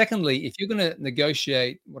 Yep. Secondly, if you're going to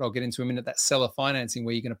negotiate, what I'll get into in a minute, that seller financing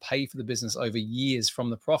where you're going to pay for the business over years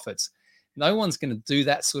from the profits, no one's going to do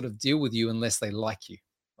that sort of deal with you unless they like you,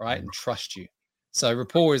 right? And trust you. So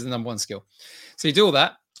rapport is the number one skill. So you do all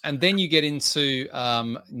that. And then you get into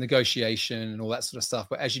negotiation and all that sort of stuff.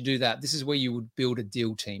 But as you do that, this is where you would build a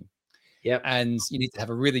deal team. Yep. And you need to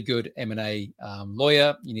have a really good M&A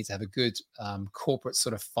lawyer. You need to have a good corporate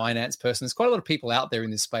sort of finance person. There's quite a lot of people out there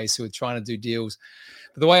in this space who are trying to do deals.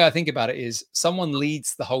 But the way I think about it is someone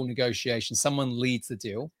leads the whole negotiation. Someone leads the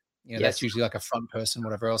deal. That's usually like a front person,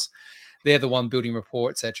 whatever else. They're the one building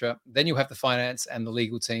rapport, etc. Then you'll have the finance and the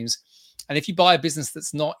legal teams. And if you buy a business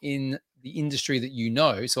that's not in the industry that you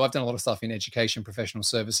know, so I've done a lot of stuff in education, professional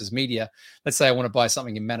services, media. Let's say I want to buy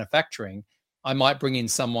something in manufacturing. I might bring in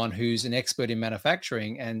someone who's an expert in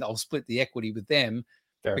manufacturing and I'll split the equity with them.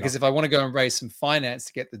 Because if I want to go and raise some finance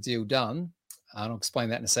to get the deal done, and I'll explain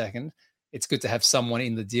that in a second, it's good to have someone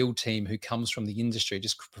in the deal team who comes from the industry. It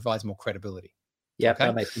just provides more credibility. Yeah, okay?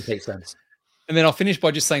 That makes complete sense. And then I'll finish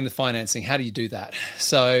by just saying the financing. How do you do that?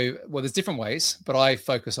 So, well, there's different ways, but I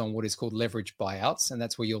focus on what is called leverage buyouts. And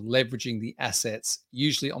that's where you're leveraging the assets,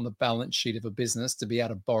 usually on the balance sheet of a business, to be able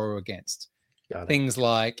to borrow against. Things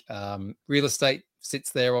like real estate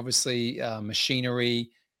sits there, obviously,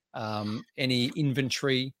 machinery, any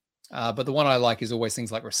inventory. But the one I like is always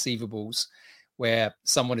things like receivables, where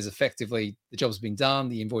someone is effectively, the job's been done,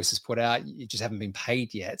 the invoice is put out, you just haven't been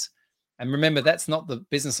paid yet. And remember, that's not the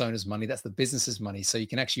business owner's money, that's the business's money. So you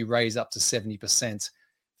can actually raise up to 70%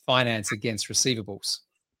 finance against receivables.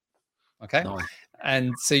 Okay. Nice.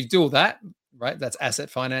 And so you do all that, right? That's asset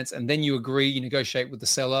finance. And then you agree, you negotiate with the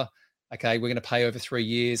seller. Okay, we're going to pay over 3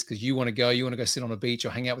 years because you want to go sit on a beach or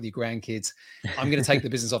hang out with your grandkids. I'm going to take the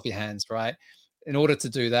business off your hands, right? In order to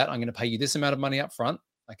do that, I'm going to pay you this amount of money up front,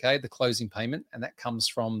 okay, the closing payment, and that comes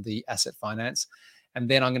from the asset finance. And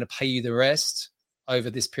then I'm going to pay you the rest over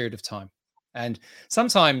this period of time. And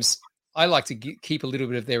sometimes I like to keep a little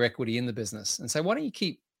bit of their equity in the business and say, why don't you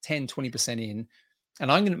keep 10, 20% in?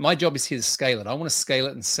 And my job is here to scale it. I want to scale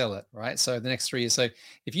it and sell it, right? So the next 3 years. So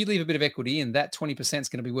if you leave a bit of equity in, that 20% is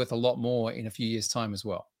going to be worth a lot more in a few years' time as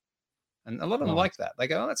well. And a lot of them like that. They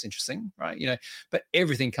go, oh, that's interesting, right? But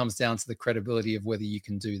everything comes down to the credibility of whether you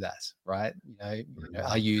can do that, right?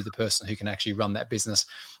 Are you the person who can actually run that business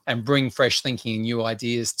and bring fresh thinking and new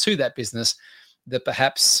ideas to that business that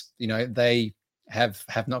perhaps, they have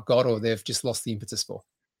not got, or they've just lost the impetus for?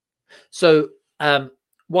 So,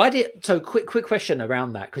 quick question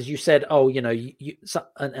around that, because you said,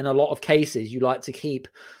 in a lot of cases, you like to keep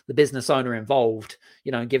the business owner involved,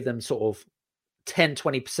 and give them sort of 10,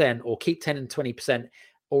 20%, or keep 10 and 20%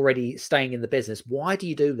 already staying in the business. Why do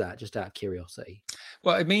you do that? Just out of curiosity.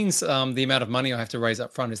 Well, it means the amount of money I have to raise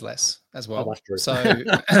up front is less as well. Oh, that's true.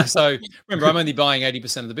 So remember, I'm only buying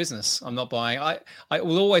 80% of the business. I'm not buying, I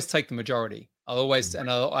will always take the majority. I will always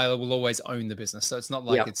own the business. So it's not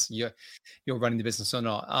like it's you're running the business or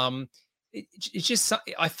not. It's just,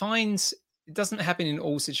 I find it doesn't happen in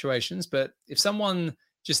all situations, but if someone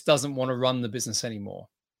just doesn't want to run the business anymore,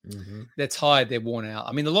 they're tired, they're worn out.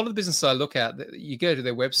 I mean, a lot of the businesses I look at, you go to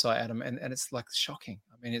their website, Adam, and it's like shocking.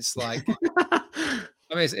 I mean, it's like,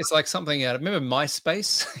 it's like something out of, remember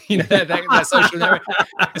MySpace? That social network.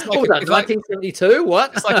 It's like, 1972.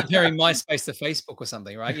 What? It's like comparing MySpace to Facebook or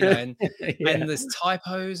something, right? And there's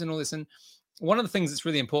typos and all this. And one of the things that's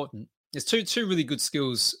really important is two really good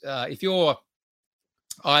skills. If you're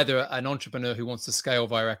either an entrepreneur who wants to scale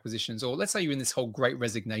via acquisitions, or let's say you're in this whole great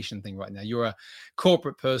resignation thing right now, you're a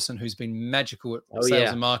corporate person who's been magical at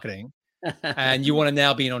sales and marketing, and you want to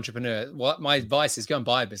now be an entrepreneur. Well, my advice is go and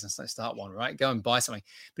buy a business. Don't start one, right? Go and buy something.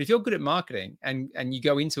 But if you're good at marketing and you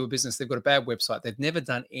go into a business, they've got a bad website, they've never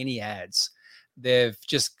done any ads, they've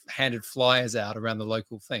just handed flyers out around the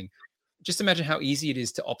local thing. Just imagine how easy it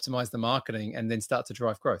is to optimize the marketing and then start to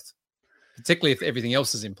drive growth, particularly if everything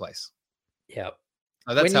else is in place. Yeah.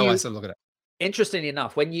 That's how I sort of look at it. Interestingly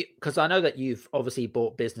enough, because I know that you've obviously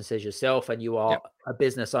bought businesses yourself, and you are a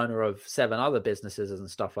business owner of 7 other businesses and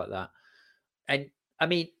stuff like that. And I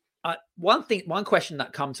mean, one question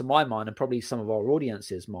that comes to my mind, and probably some of our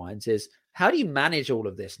audience's minds, is how do you manage all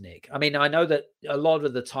of this, Nick? I mean, I know that a lot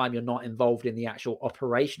of the time you're not involved in the actual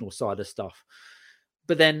operational side of stuff,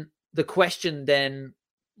 but then the question then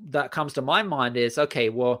that comes to my mind is, okay,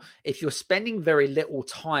 well, if you're spending very little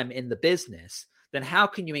time in the business, then how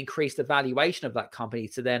can you increase the valuation of that company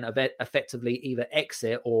to then effectively either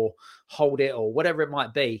exit or hold it or whatever it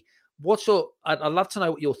might be? I'd love to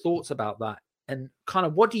know what your thoughts about that, and kind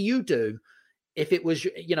of what do you do if it was,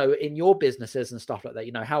 in your businesses and stuff like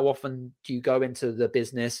that? How often do you go into the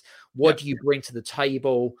business? What do you bring to the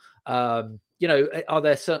table? Are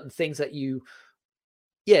there certain things that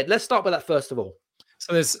let's start with that first of all.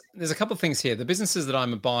 So there's a couple of things here. The businesses that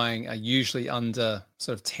I'm buying are usually under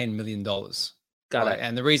sort of $10 million. Got it.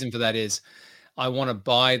 And the reason for that is I want to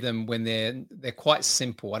buy them when they're quite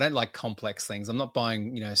simple. I don't like complex things. I'm not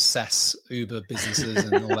buying, SaaS Uber businesses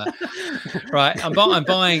and all that. Right. I'm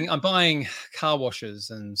buying car washers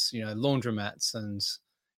and, laundromats, and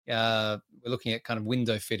we're looking at kind of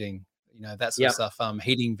window fitting, that sort of stuff,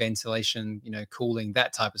 heating, ventilation, cooling,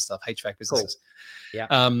 that type of stuff, HVAC businesses. Cool.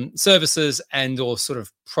 Yeah. Services and or sort of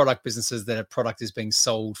product businesses that a product is being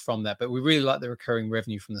sold from that. But we really like the recurring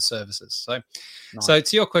revenue from the services. So, Nice. So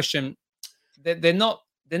to your question, they're not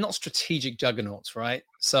strategic juggernauts, right?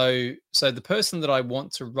 So the person that I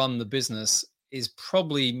want to run the business is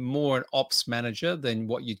probably more an ops manager than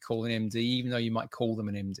what you'd call an MD, even though you might call them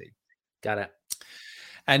an MD. Got it.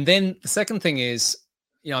 And then the second thing is,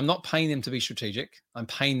 I'm not paying them to be strategic. I'm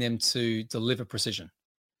paying them to deliver precision.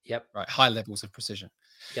 Yep. Right. High levels of precision.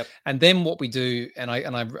 Yep. And then what we do, and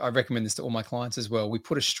I recommend this to all my clients as well, we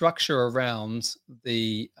put a structure around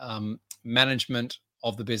the management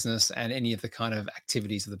of the business and any of the kind of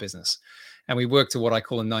activities of the business. And we work to what I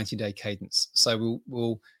call a 90-day cadence. So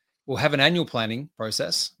we'll have an annual planning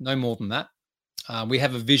process, no more than that. We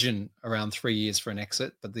have a vision around 3 years for an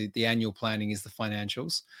exit, but the annual planning is the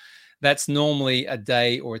financials. That's normally a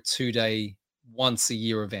day or a 2-day, once a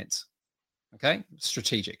year event. Okay.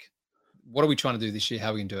 Strategic. What are we trying to do this year? How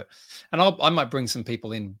are we going to do it? And I might bring some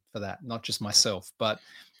people in for that, not just myself, but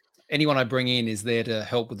anyone I bring in is there to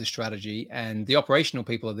help with the strategy, and the operational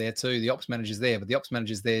people are there too. The ops manager's there, but the ops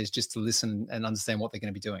manager's there is just to listen and understand what they're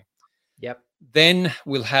going to be doing. Yep. Then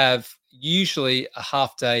we'll have usually a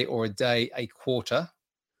half day or a day, a quarter,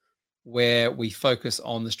 where we focus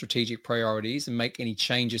on the strategic priorities and make any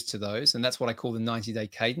changes to those. And that's what I call the 90-day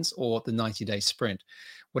cadence or the 90-day sprint.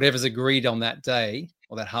 Whatever's agreed on that day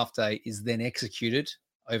or that half day is then executed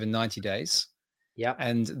over 90 days. Yeah.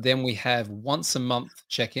 And then we have once a month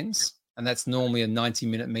check-ins, and that's normally a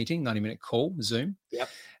 90-minute meeting, 90-minute call, Zoom. Yep.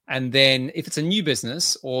 And then if it's a new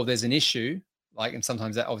business or there's an issue, and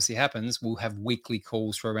sometimes that obviously happens, we'll have weekly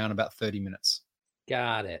calls for around about 30 minutes.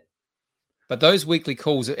 Got it. But those weekly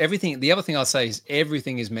calls, the other thing I'll say is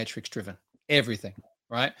everything is metrics driven, everything,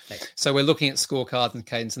 right? Thanks. So we're looking at scorecards and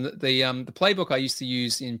cadence. And the playbook I used to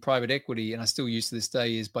use in private equity, and I still use to this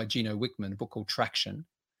day, is by Gino Wickman, a book called Traction.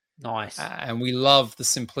 Nice. And we love the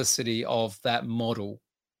simplicity of that model.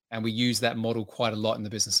 And we use that model quite a lot in the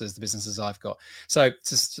businesses I've got. So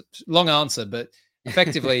just long answer, but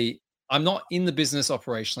effectively, I'm not in the business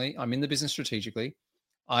operationally. I'm in the business strategically.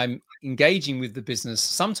 I'm engaging with the business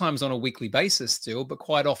sometimes on a weekly basis still, but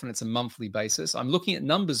quite often it's a monthly basis. I'm looking at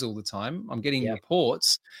numbers all the time. I'm getting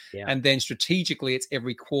reports. Yeah. And then strategically, it's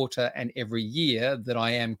every quarter and every year that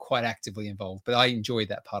I am quite actively involved. But I enjoy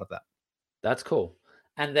that part of that. That's cool.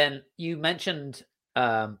 And then you mentioned,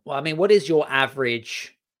 what is your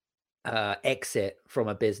average exit from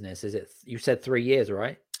a business? Is it, you said 3 years,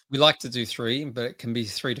 right? We like to do 3, but it can be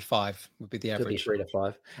 3 to 5 would be the average. Could be 3 to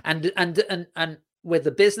 5. And with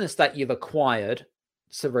the business that you've acquired,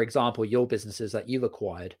 so for example, your businesses that you've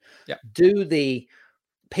acquired, do the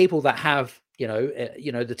people that have,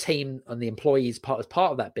 the team and the employees as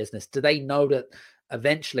part of that business, do they know that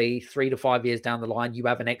eventually 3 to 5 years down the line, you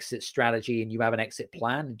have an exit strategy and you have an exit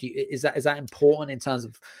plan? Is that important in terms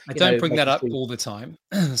of? I don't bring that up all the time.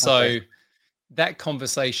 So that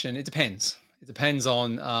conversation, it depends. It depends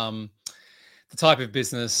on the type of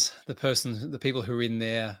business, the people who are in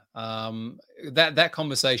there. That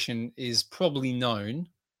conversation is probably known.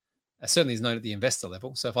 Certainly is known at the investor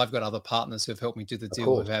level. So if I've got other partners who have helped me do the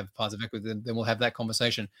deal, who have parts of equity, then we'll have that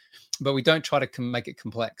conversation. But we don't try to make it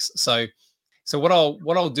complex. So what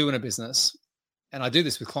I'll do in a business, and I do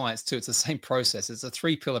this with clients too, it's the same process. It's a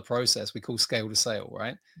 3-pillar process we call scale to sale,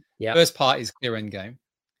 right? Yeah. First part is clear end game.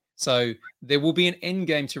 So there will be an end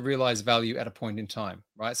game to realize value at a point in time,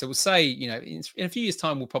 right? So we'll say, in a few years'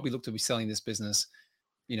 time, we'll probably look to be selling this business,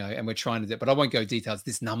 and we're trying to do it, but I won't go details,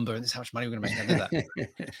 this number and this is how much money we're going to make out of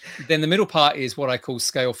that. Then the middle part is what I call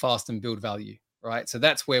scale fast and build value, right? So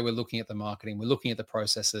that's where we're looking at the marketing. We're looking at the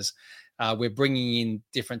processes. We're bringing in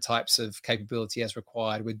different types of capability as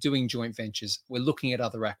required. We're doing joint ventures. We're looking at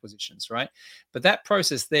other acquisitions, right? But that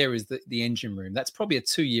process there is the engine room. That's probably a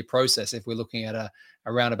 2-year process if we're looking at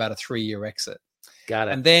around about a 3-year exit. Got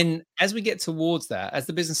it. And then as we get towards that, as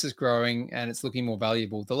the business is growing and it's looking more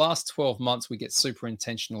valuable, the last 12 months, we get super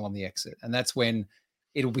intentional on the exit. And that's when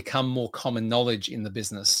it'll become more common knowledge in the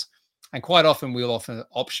business. And quite often we'll offer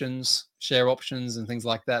options, share options and things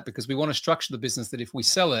like that, because we want to structure the business that if we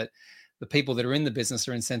sell it, the people that are in the business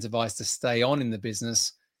are incentivized to stay on in the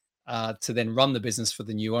business to then run the business for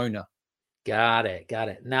the new owner. Got it.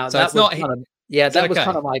 Now so Yeah, Is that was okay?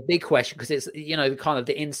 kind of my big question, because it's, kind of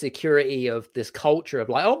the insecurity of this culture of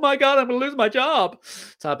like, oh my God, I'm going to lose my job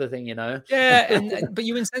type of thing, Yeah, but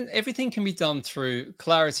everything can be done through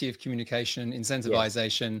clarity of communication,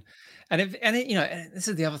 incentivization, and this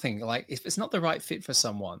is the other thing. Like, if it's not the right fit for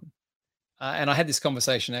someone, and I had this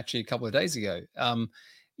conversation actually a couple of days ago.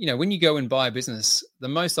 When you go and buy a business, the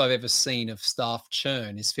most I've ever seen of staff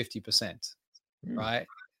churn is 50%. Right?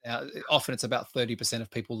 Now, often it's about 30% of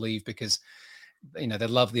people leave because they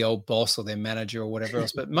love the old boss or their manager or whatever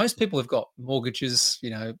else. But most people have got mortgages,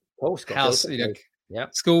 house,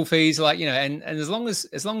 school fees, and as long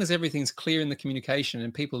as everything's clear in the communication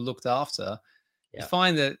and people looked after, you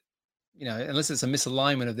find that, unless it's a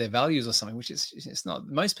misalignment of their values or something, which it's not,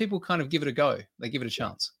 most people kind of give it a go. They give it a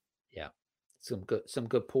chance. Yeah. Some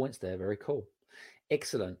good points there. Very cool.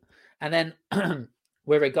 Excellent. And then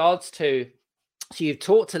with regards to, so you've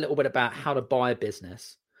talked a little bit about how to buy a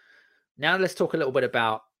business. Now let's talk a little bit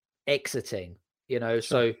about exiting, Sure.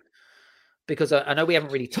 So because I know we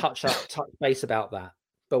haven't really touched base about that,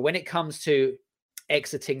 but when it comes to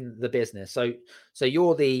exiting the business, so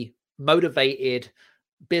you're the motivated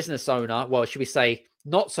business owner. Well, should we say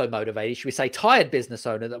not so motivated? Should we say tired business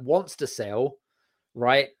owner that wants to sell,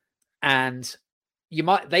 right? And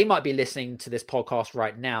they might be listening to this podcast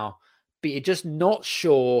right now, but you're just not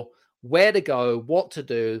sure where to go, what to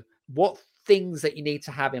do, what things that you need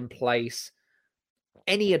to have in place.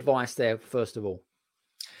 Any advice there, first of all?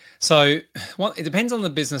 So, it depends on the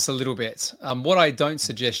business a little bit. What I don't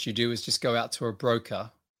suggest you do is just go out to a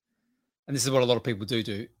broker. And this is what a lot of people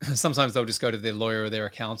do. Sometimes they'll just go to their lawyer or their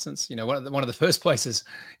accountants. One of the first places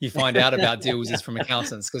you find out about deals is from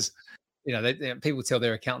accountants, because people tell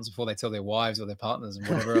their accountants before they tell their wives or their partners and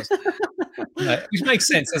whatever else. Which makes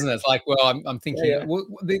sense, doesn't it? It's like, well, I'm thinking. Well,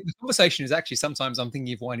 the conversation is actually sometimes I'm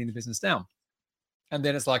thinking of winding the business down, and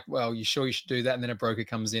then it's like, well, you sure you should do that? And then a broker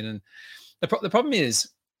comes in, and the problem is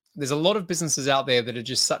there's a lot of businesses out there that are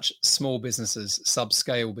just such small businesses,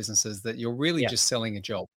 subscale businesses, that you're really just selling a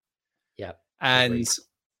job. Yeah. And,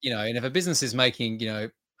 and if a business is making,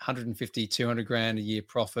 150, 200 grand a year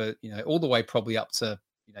profit, all the way probably up to,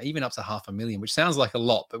 even up to $500,000, which sounds like a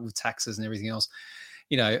lot, but with taxes and everything else,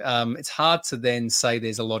 it's hard to then say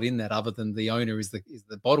there's a lot in that other than the owner is the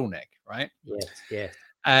bottleneck, right? Yes. Yeah.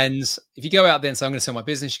 And if you go out there and say, I'm going to sell my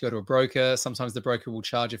business, you go to a broker. Sometimes the broker will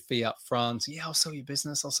charge a fee up front. Yeah, I'll sell your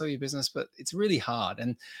business. But it's really hard.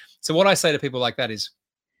 And so what I say to people like that is,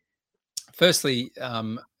 firstly,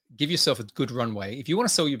 give yourself a good runway. If you want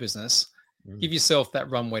to sell your business, give yourself that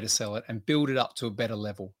runway to sell it and build it up to a better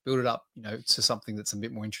level. Build it up, to something that's a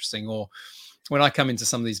bit more interesting. Or when I come into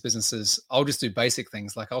some of these businesses, I'll just do basic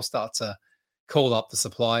things. Like I'll start to call up the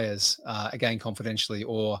suppliers, again, confidentially,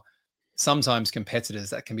 or sometimes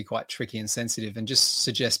competitors. That can be quite tricky and sensitive, and just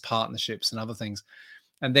suggest partnerships and other things.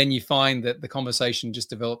 And then you find that the conversation just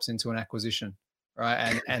develops into an acquisition,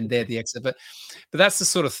 right? And they're the exit. But that's the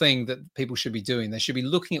sort of thing that people should be doing. They should be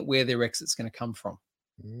looking at where their exit's going to come from.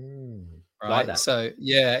 Right. Like that. So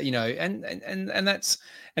yeah, and that's,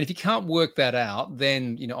 and if you can't work that out,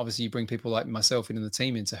 then, obviously you bring people like myself into the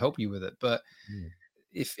team in to help you with it. But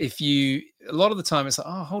if you, a lot of the time it's like,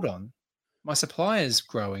 oh, hold on, my supplier's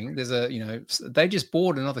growing. There's they just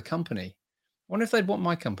bought another company. I wonder if they'd want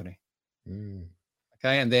my company.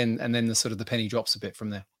 Okay. And then the sort of the penny drops a bit from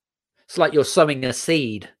there. It's like you're sowing a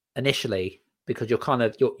seed initially because you're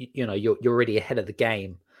already ahead of the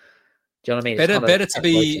game. Do you know what I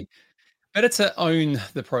mean? Better to own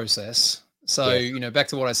the process. So, back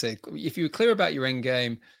to what I said, if you're clear about your end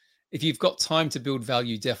game, if you've got time to build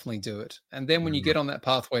value, definitely do it. And then when you get on that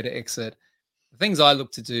pathway to exit, the things I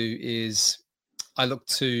look to do is I look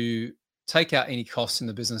to take out any costs in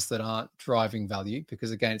the business that aren't driving value,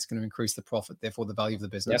 because again, it's going to increase the profit, therefore the value of the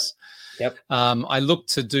business. Yep. I look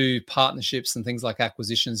to do partnerships and things like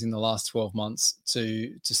acquisitions in the last 12 months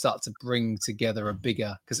to start to bring together a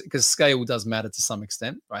bigger, because scale does matter to some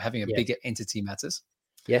extent, right? Having a bigger entity matters.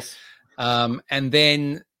 Yes. And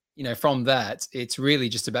then, from that, it's really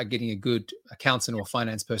just about getting a good accountant or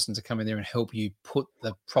finance person to come in there and help you put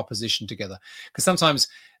the proposition together. Because sometimes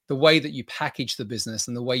the way that you package the business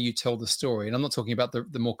and the way you tell the story, and I'm not talking about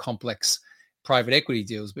the more complex private equity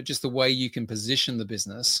deals, but just the way you can position the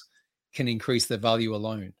business can increase the value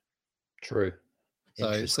alone. True.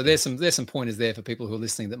 So there's some pointers there for people who are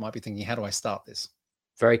listening that might be thinking, how do I start this?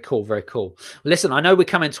 Very cool. Very cool. Listen, I know we're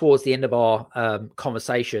coming towards the end of our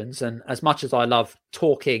conversations, and as much as I love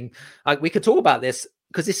talking, we could talk about this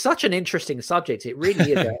because it's such an interesting subject. It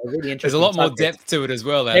really is a really interesting. There's a lot subject. more depth to it as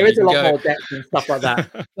well. There is a lot more depth and stuff like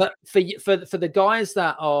that. But for the guys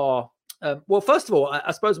that are Well, first of all,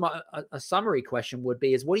 I suppose a summary question would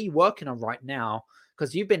be: is what are you working on right now?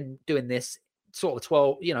 Because you've been doing this sort of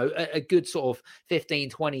 12, a good sort of 15,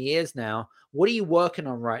 20 years now. What are you working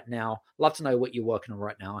on right now? Love to know what you're working on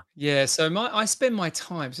right now. Yeah, so I spend my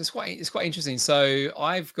time. So it's quite interesting. So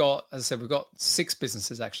I've got, as I said, we've got 6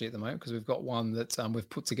 businesses actually at the moment, because we've got one that we've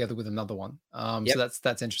put together with another one. Yep. So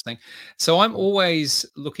that's interesting. So I'm always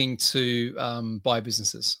looking to buy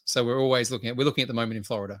businesses. So we're looking at the moment in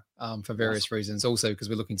Florida for various reasons. Also because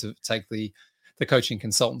we're looking to take the coaching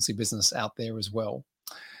consultancy business out there as well.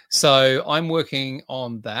 So I'm working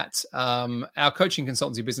on that. Our coaching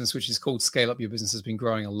consultancy business, which is called Scale Up Your Business, has been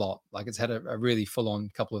growing a lot. Like, it's had a really full-on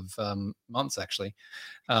couple of months actually,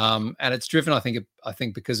 and it's driven, I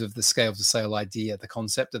think, because of the scale to sale idea. The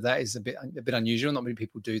concept of that is a bit unusual. Not many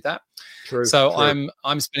people do that. True. So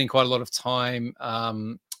I'm spending quite a lot of time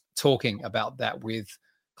talking about that with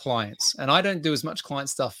clients, and I don't do as much client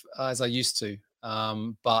stuff as I used to.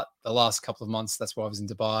 But the last couple of months, that's why I was in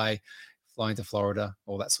Dubai, flying to Florida,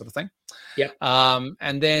 all that sort of thing. Yeah.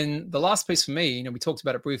 And then the last piece for me, we talked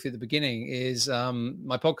about it briefly at the beginning, is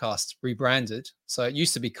my podcast rebranded. So it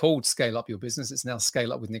used to be called Scale Up Your Business. It's now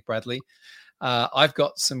Scale Up with Nick Bradley. I've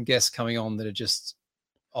got some guests coming on that are just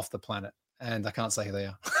off the planet, and I can't say who they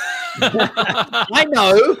are. I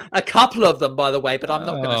know a couple of them, by the way, but I'm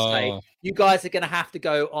not going to say. You guys are going to have to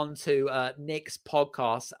go onto Nick's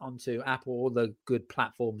podcast, onto Apple, all the good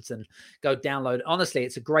platforms, and go download. Honestly,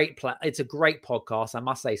 it's a great podcast. I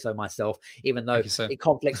must say so myself, even though it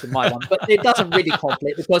conflicts with my one, but it doesn't really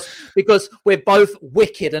conflict because we're both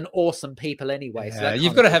wicked and awesome people anyway. Yeah, so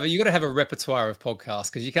you've got to have a repertoire of podcasts,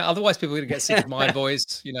 because you can't. Otherwise, people are going to get sick of my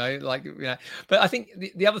voice. But I think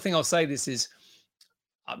the other thing I'll say this is,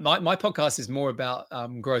 my podcast is more about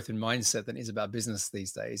growth and mindset than it is about business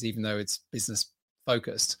these days, even though it's business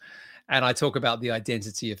focused. And I talk about the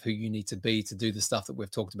identity of who you need to be to do the stuff that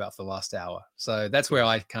we've talked about for the last hour. So that's where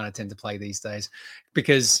I kind of tend to play these days,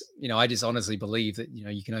 because, I just honestly believe that,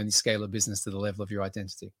 you can only scale a business to the level of your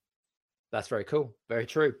identity. That's very cool. Very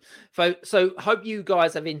true. So hope you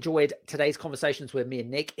guys have enjoyed today's conversations with me and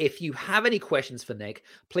Nick. If you have any questions for Nick,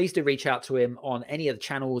 please do reach out to him on any of the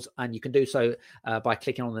channels, and you can do so by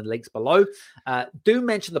clicking on the links below. Do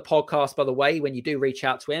mention the podcast, by the way, when you do reach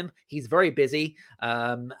out to him. He's very busy,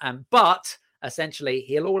 but essentially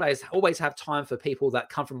he'll always have time for people that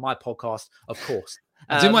come from my podcast, of course.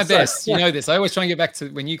 I do my best. You know this. I always try and get back to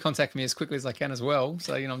when you contact me as quickly as I can as well.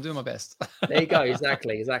 So, I'm doing my best. There you go.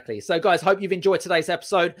 Exactly. So, guys, hope you've enjoyed today's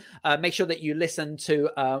episode. Make sure that you listen to,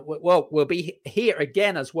 we'll be here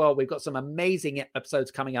again as well. We've got some amazing episodes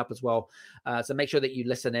coming up as well. So make sure that you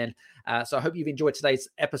listen in. So I hope you've enjoyed today's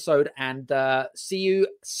episode, and see you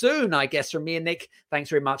soon, I guess, from me and Nick. Thanks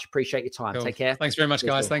very much. Appreciate your time. Cool. Take care. Thanks very much,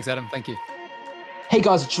 guys. Thanks, Adam. Thank you. Hey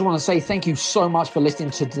guys, I just want to say thank you so much for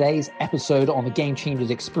listening to today's episode on the Game Changers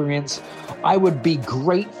Experience. I would be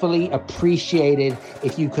gratefully appreciated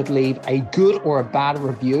if you could leave a good or a bad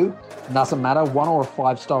review. It doesn't matter, 1 or a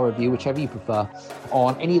 5-star review, whichever you prefer,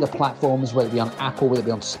 on any of the platforms, whether it be on Apple, whether it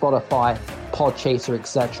be on Spotify, Podchaser,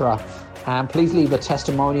 etc. And please leave a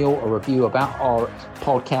testimonial or review about our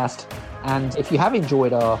podcast. And if you have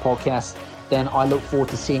enjoyed our podcast, then I look forward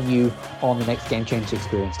to seeing you on the next Game Changers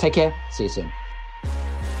Experience. Take care. See you soon.